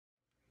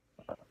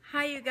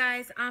Hi you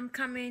guys, I'm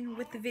coming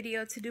with the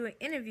video to do an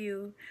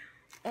interview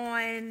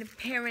on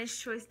Parents'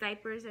 Choice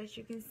diapers. As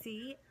you can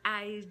see,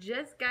 I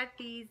just got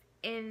these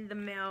in the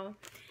mail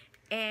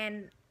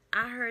and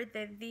I heard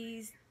that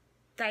these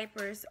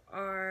diapers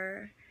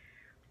are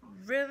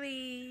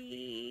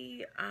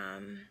really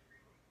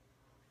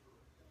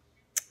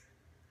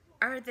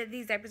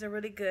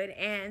good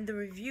and the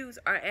reviews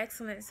are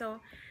excellent.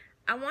 So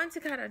I want to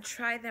kind of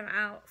try them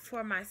out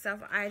for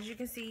myself. As you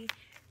can see,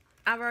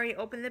 I've already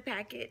opened the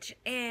package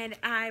and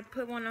I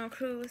put one on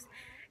cruise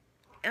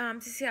to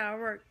see how it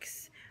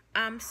works.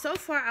 So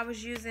far I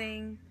was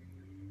using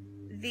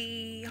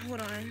the,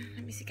 hold on,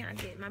 let me see, can I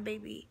get my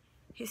baby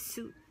his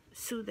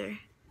soother.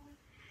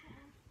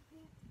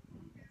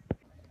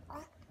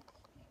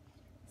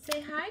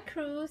 Say hi,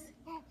 Cruz.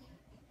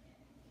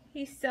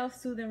 He's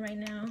self-soothing right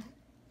now.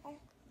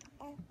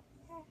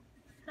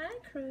 Hi,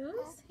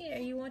 Cruz. Here,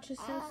 you want your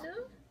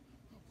susu?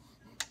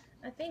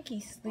 I think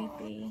he's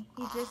sleepy.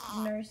 He just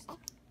nursed,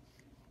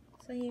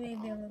 so he may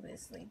be a little bit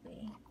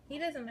sleepy. He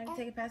doesn't like to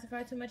take a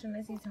pacifier too much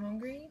unless he's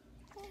hungry.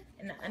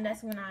 And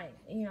that's when I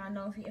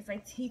know if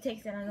he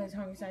takes it, I know he's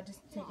hungry, so I just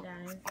take it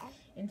out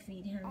and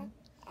feed him.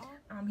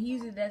 He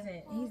usually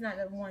doesn't. He's not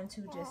the one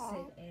to just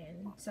sit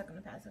and suck on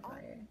the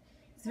pacifier.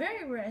 It's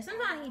very rare.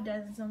 Sometimes he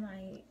does, and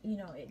sometimes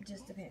it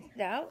just depends.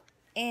 Out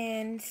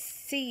and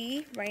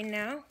see right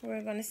now.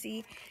 We're gonna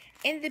see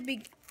in the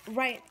beginning.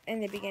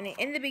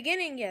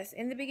 Yes,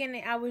 in the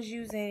beginning, I was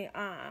using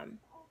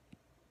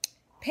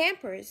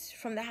Pampers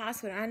from the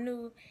hospital. I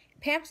knew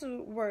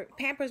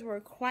Pampers were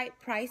quite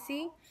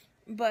pricey,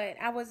 but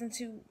I wasn't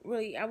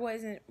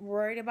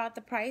worried about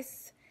the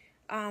price.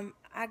 I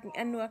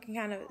knew I can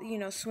kind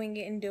of swing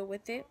it and deal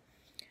with it,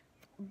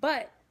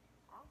 but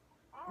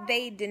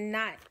they did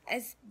not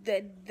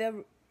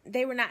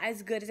they were not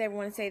as good as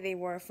everyone say they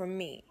were for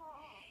me.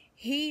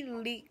 He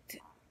leaked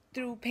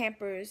through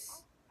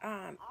Pampers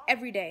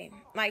every day,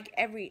 like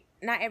every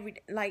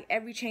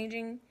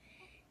changing.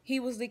 He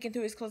was leaking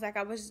through his clothes. Like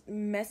I was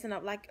messing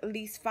up like at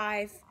least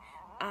 5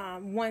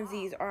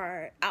 onesies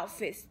or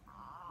outfits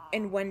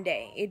in one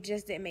day. It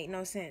just didn't make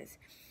no sense.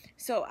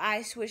 So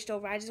I switched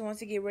over. I just wanted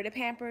to get rid of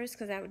Pampers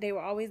because they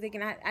were always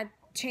leaking. I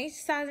changed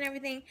the size and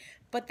everything,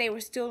 but they were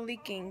still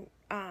leaking.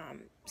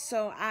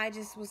 So I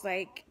just was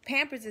like,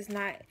 Pampers is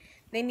not,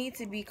 they need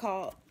to be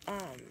called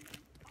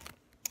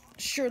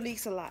Sure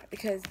Leaks a Lot,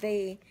 because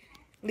they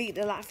leaked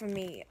a lot for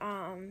me.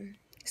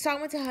 So I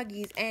went to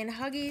Huggies, and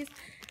Huggies,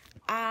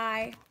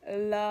 I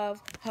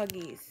love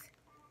Huggies.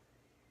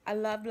 I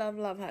love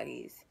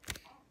Huggies.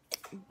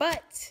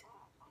 But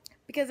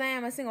because I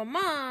am a single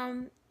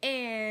mom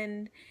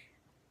and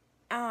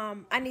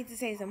I need to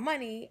save some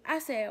money, I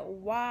said,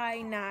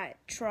 why not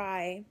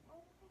try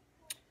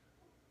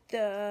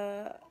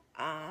the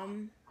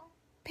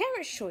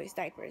Parents' Choice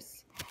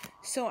diapers?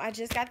 So I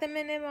just got them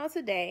in the mail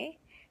today,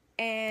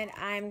 and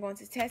I'm going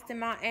to test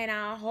them out, and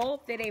I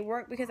hope that they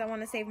work because I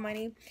want to save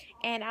money.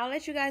 And I'll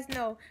let you guys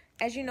know.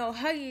 As you know,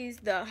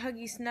 Huggies, the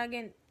Huggies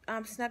Snuggin',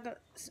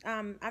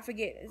 I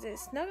forget, is it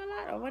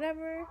Snuggle-A-Lot or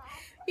whatever?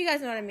 You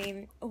guys know what I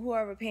mean.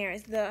 Whoever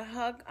parents, the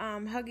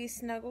Huggies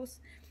Snuggles,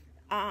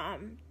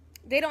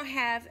 they don't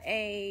have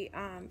a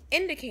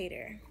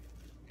indicator,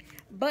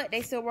 but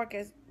they still work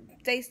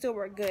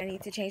good. I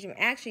need to change them.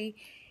 Actually,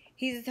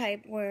 he's the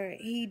type where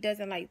he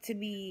doesn't like to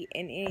be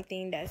in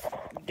anything that's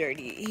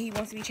dirty. He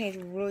wants to be changed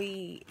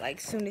really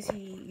like soon as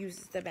he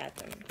uses the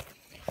bathroom.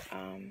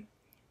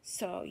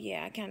 So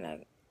yeah, I kind of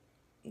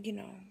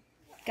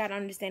got an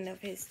understanding of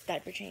his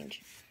diaper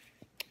change.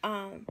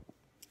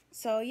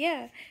 So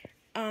yeah,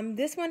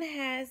 this one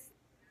has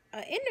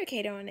an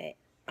indicator on it.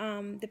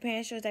 The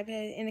Parents' Choice diaper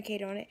has an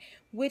indicator on it,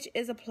 which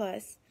is a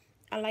plus.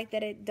 I like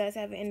that it does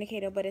have an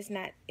indicator, but it's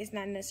not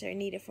necessarily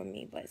needed for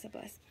me, but it's a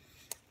plus.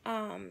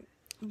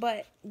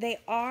 But they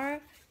are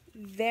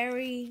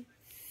very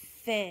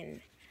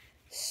thin,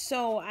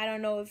 so I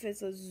don't know if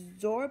it's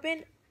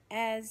absorbent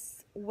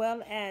as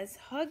well as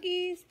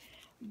Huggies,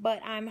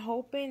 but I'm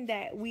hoping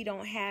that we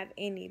don't have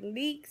any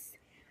leaks,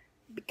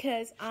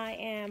 because I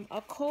am a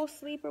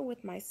co-sleeper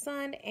with my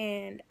son,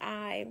 and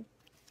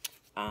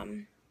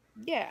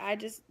yeah, I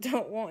just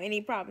don't want any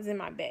problems in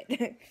my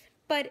bed.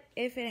 But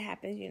if it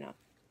happens, it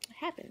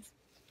happens.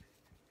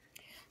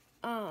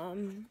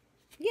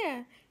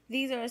 Yeah,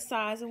 these are a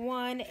size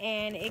 1,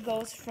 and it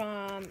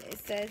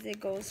says it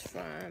goes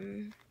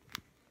from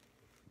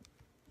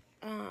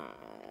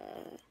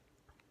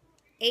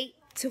 8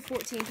 to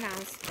 14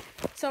 pounds.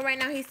 So right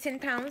now he's 10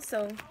 pounds.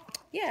 So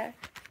yeah,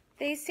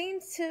 they seem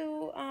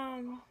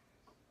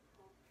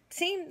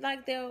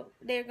like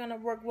they're gonna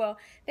work well.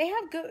 They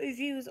have good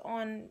reviews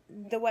on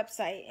the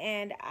website,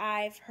 and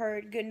I've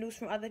heard good news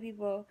from other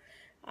people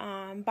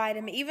buy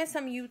them. Even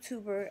some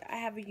YouTuber. I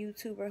have a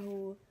YouTuber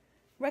who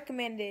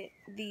recommended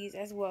these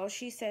as well.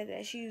 She said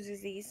that she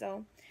uses these.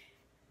 So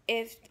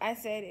if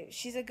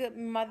she's a good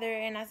mother,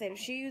 and I said if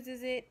she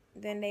uses it,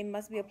 then they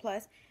must be a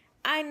plus.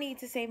 I need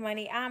to save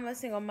money. I'm a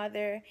single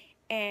mother,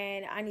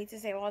 and I need to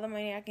save all the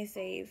money I can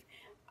save.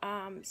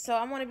 So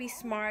I want to be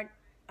smart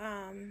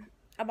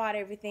about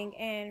everything,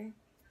 and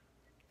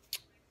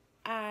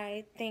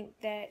I think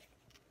that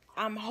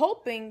I'm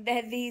hoping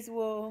that these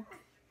will,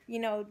 you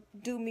know,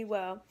 do me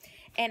well,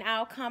 and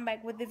I'll come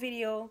back with the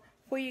video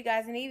for you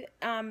guys and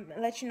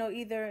let you know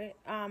either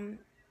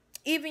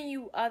even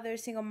you other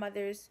single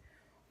mothers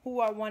who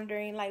are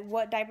wondering like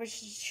what diapers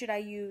should I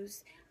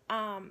use.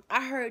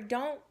 I heard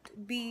don't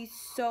be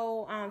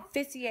so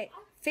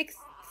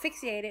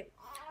fixated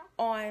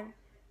on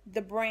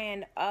the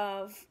brand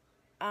of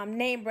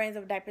name brands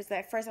of diapers.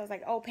 Like first I was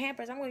like, oh,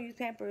 Pampers, I'm gonna use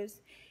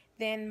Pampers.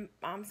 Then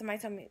somebody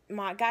told me,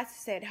 my guy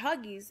said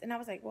Huggies, and I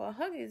was like, well,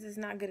 Huggies is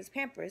not good as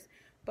Pampers,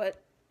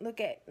 but look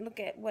at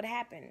what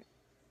happened.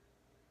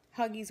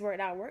 Huggies worked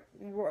out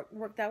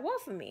well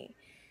for me.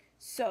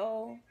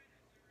 So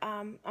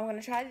I'm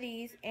gonna try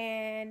these,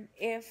 and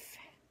if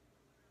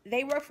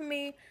they work for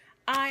me,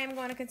 I am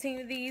going to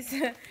continue these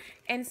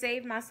and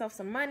save myself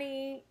some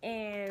money.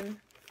 And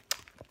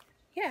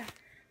yeah,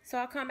 so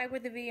I'll come back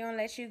with the video and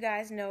let you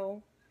guys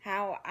know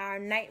how our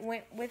night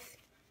went with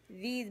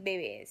these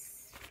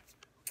babies.